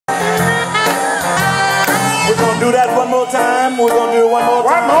do that one more time. We're gonna do it one more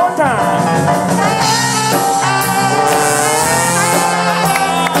time. One more time.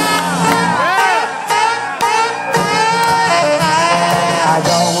 I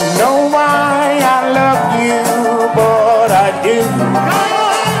don't know why I love you, but I do.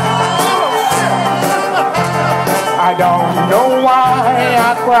 I don't know why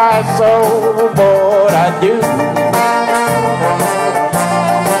I cry so, but I do.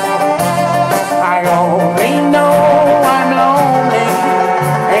 I only know I'm lonely,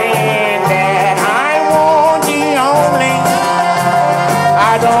 and that I want you only.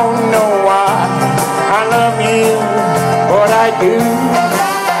 I don't know why I love you, but I do.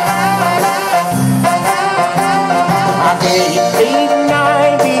 I can't sleep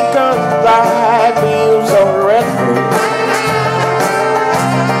tonight because I feel so restless.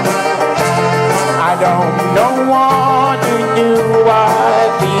 I don't know what to do, I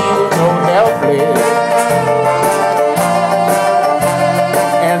feel so helpless.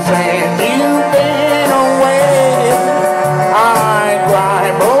 And since you've been away, I cry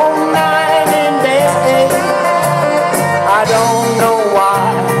both night and day. I don't know why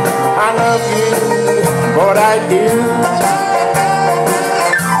I love you, but I do.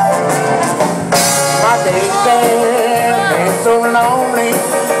 My days have been so lonely,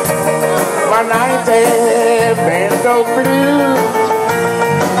 my nights have been so blue.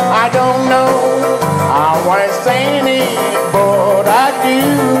 I don't know how I say it, but I do.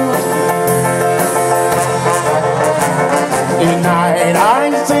 At night I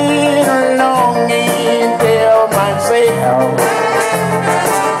sit alone and tell myself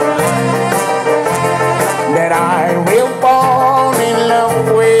that I will fall in love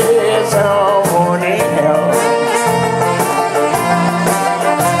with someone else.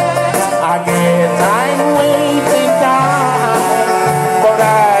 I guess I'm wasting time, but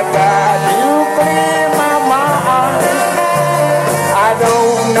I got to clear my mind. I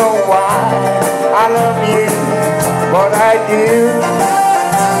don't know why I love you, but I do.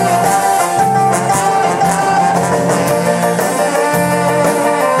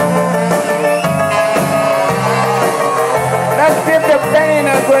 Let's give the band a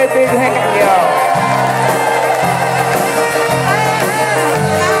great big hand, y'all.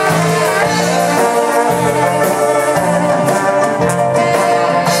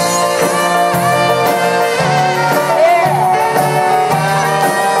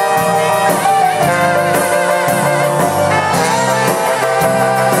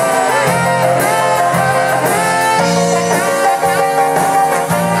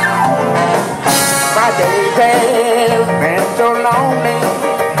 My days have been so lonely,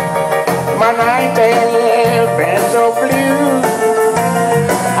 my nights have been so blue.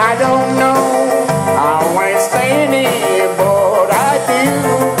 I don't know how I stand it, but I do.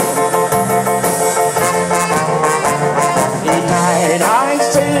 At night I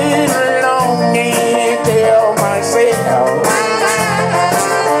sit alone and tell myself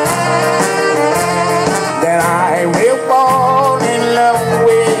that I will fall in love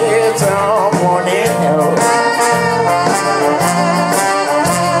with someone else.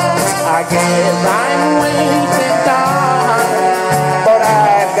 I guess I'm wasting time, but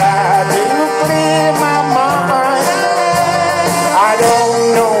I got to clear my mind. I don't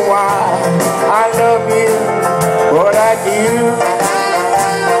know why I love you, but I do.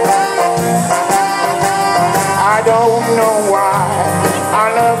 I don't know why I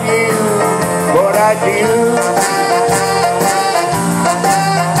love you, but I do.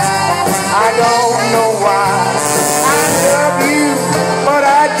 I don't know why I love you, but I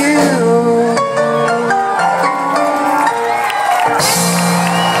do.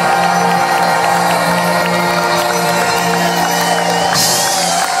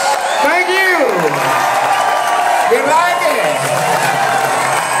 Thank you. You like it?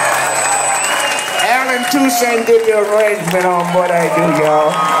 Alan Toussaint did the arrangement on What I Do,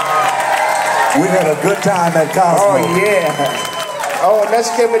 y'all. We had a good time at Cosmo. Oh, yeah. Oh, let's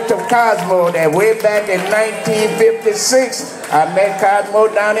give it to Cosimo. That way back in 1956, I met Cosimo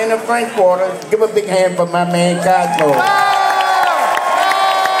down in the French Quarter. Give a big hand for my man Cosimo.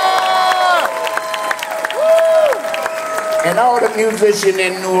 And all the musicians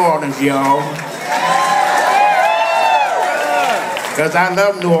in New Orleans, y'all. Because I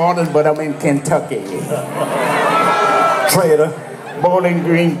love New Orleans, but I'm in Kentucky. Trader. Bowling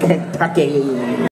Green, Kentucky.